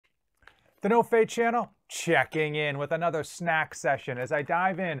The No Fate channel checking in with another snack session as I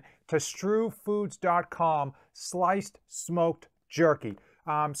dive in to StryveFoods.com sliced smoked jerky.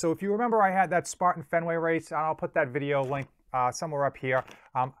 So if you remember, I had that Spartan Fenway race, and I'll put that video link somewhere up here.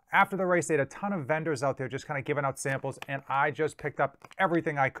 After the race, they had a ton of vendors out there just kind of giving out samples, and I just picked up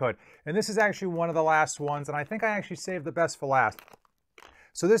everything I could. And this is actually one of the last ones, and I think I actually saved the best for last.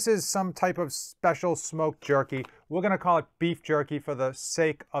 So this is some type of special smoked jerky. We're gonna call it beef jerky for the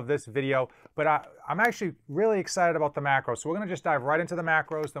sake of this video, but I'm actually really excited about the macros. So we're gonna just dive right into the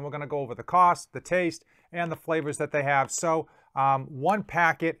macros, then we're gonna go over the cost, the taste, and the flavors that they have. So one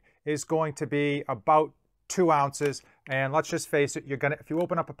packet is going to be about 2 ounces, and let's just face it, if you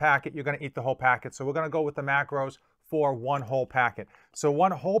open up a packet, you're gonna eat the whole packet. So we're gonna go with the macros for one whole packet. So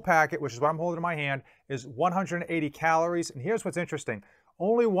one whole packet, which is what I'm holding in my hand, is 180 calories, and here's what's interesting.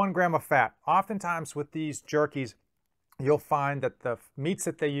 Only 1 gram of fat. Oftentimes with these jerkies, you'll find that the meats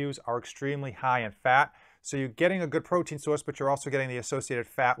that they use are extremely high in fat. So you're getting a good protein source, but you're also getting the associated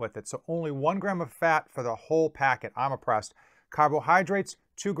fat with it. So only 1 gram of fat for the whole packet. I'm impressed. Carbohydrates,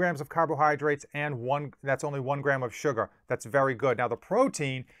 2 grams of carbohydrates, and that's only 1 gram of sugar. That's very good. Now the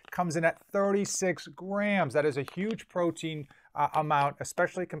protein comes in at 36 grams. That is a huge protein amount,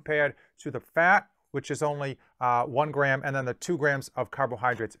 especially compared to the fat, which is only 1 gram, and then the 2 grams of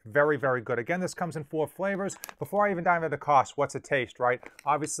carbohydrates. Very, very good. Again, this comes in 4 flavors. Before I even dive into the cost, what's it taste, right?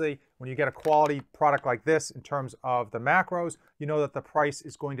 Obviously, when you get a quality product like this in terms of the macros, you know that the price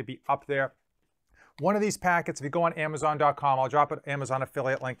is going to be up there. One of these packets, if you go on Amazon.com, I'll drop an Amazon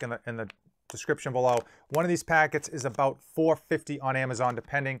affiliate link in the description below. One of these packets is about $4.50 on Amazon,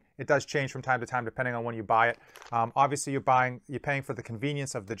 depending. It does change from time to time depending on when you buy it. Obviously, you're paying for the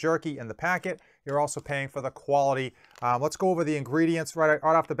convenience of the jerky in the packet. You're also paying for the quality. Let's go over the ingredients right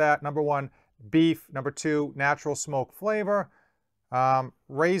off the bat. Number 1, beef. Number 2, natural smoke flavor.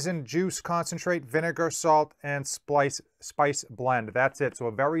 Raisin juice concentrate, vinegar, salt, and spice blend. That's it. So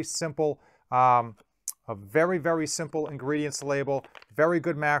a very simple very simple ingredients label. Very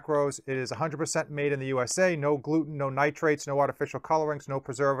good macros. It is 100% made in the USA. No gluten, no nitrates, no artificial colorings, no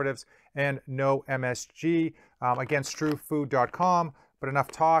preservatives, and no MSG. Again, StryveFood.com. But enough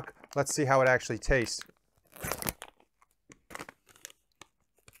talk. Let's see how it actually tastes.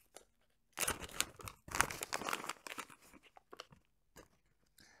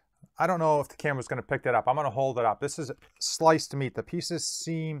 I don't know if the camera's going to pick that up. I'm going to hold it up. This is sliced meat. The pieces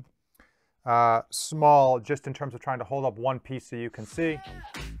seem small just in terms of trying to hold up one piece so you can see.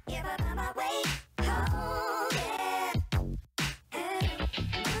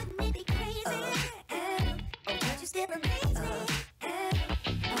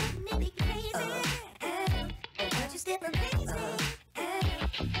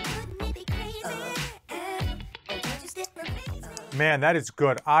 Man, that is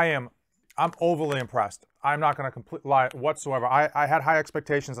good. I'm overly impressed. I'm not going to lie whatsoever. I had high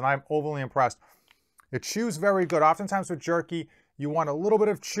expectations, and I'm overly impressed. It chews very good. Oftentimes with jerky, you want a little bit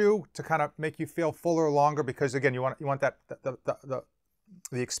of chew to kind of make you feel fuller longer, because again, you want that the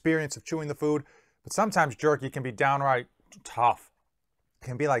experience of chewing the food. But sometimes jerky can be downright tough. It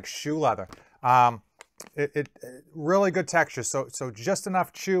can be like shoe leather. Really good texture. So just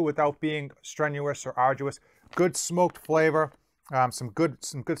enough chew without being strenuous or arduous. Good smoked flavor. Some good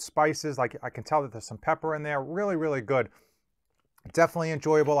spices, like I can tell that there's some pepper in there. Really, really good. Definitely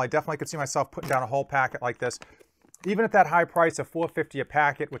enjoyable. I definitely could see myself putting down a whole packet like this. Even at that high price of $4.50 a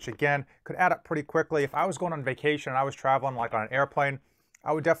packet, which again, could add up pretty quickly. If I was going on vacation and I was traveling like on an airplane,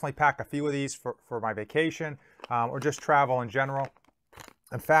 I would definitely pack a few of these for my vacation or just travel in general.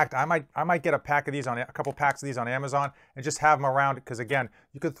 In fact, I might get a couple packs of these on Amazon and just have them around, because again,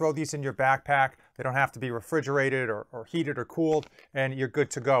 you could throw these in your backpack. They don't have to be refrigerated or heated or cooled, and you're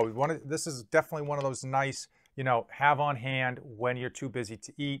good to go. This is definitely one of those nice, have on hand when you're too busy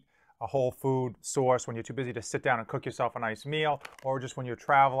to eat, a whole food source, when you're too busy to sit down and cook yourself a nice meal, or just when you're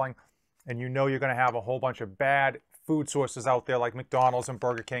traveling and you're going to have a whole bunch of bad food sources out there like McDonald's and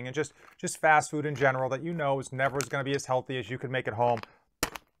Burger King and just fast food in general that is never going to be as healthy as you could make at home.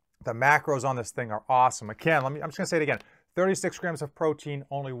 The macros on this thing are awesome. Again, I'm just going to say it again. 36 grams of protein,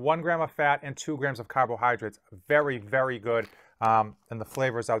 only 1 gram of fat, and 2 grams of carbohydrates. Very, very good. And the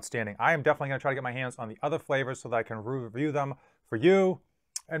flavor is outstanding. I am definitely going to try to get my hands on the other flavors so that I can review them for you,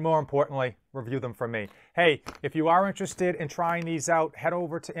 and more importantly, review them for me. Hey, if you are interested in trying these out, head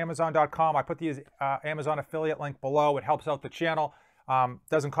over to Amazon.com. I put the Amazon affiliate link below. It helps out the channel.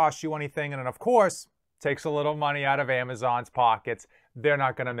 Doesn't cost you anything. And then, of course, takes a little money out of Amazon's pockets. They're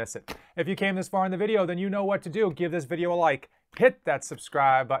not going to miss it. If you came this far in the video, then you know what to do. Give this video a like. Hit that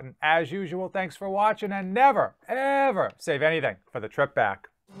subscribe button. As usual, thanks for watching, and never, ever save anything for the trip back.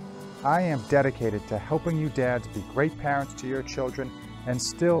 I am dedicated to helping you dads be great parents to your children and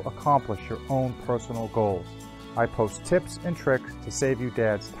still accomplish your own personal goals. I post tips and tricks to save you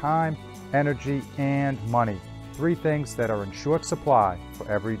dads time, energy, and money. 3 things that are in short supply for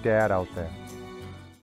every dad out there.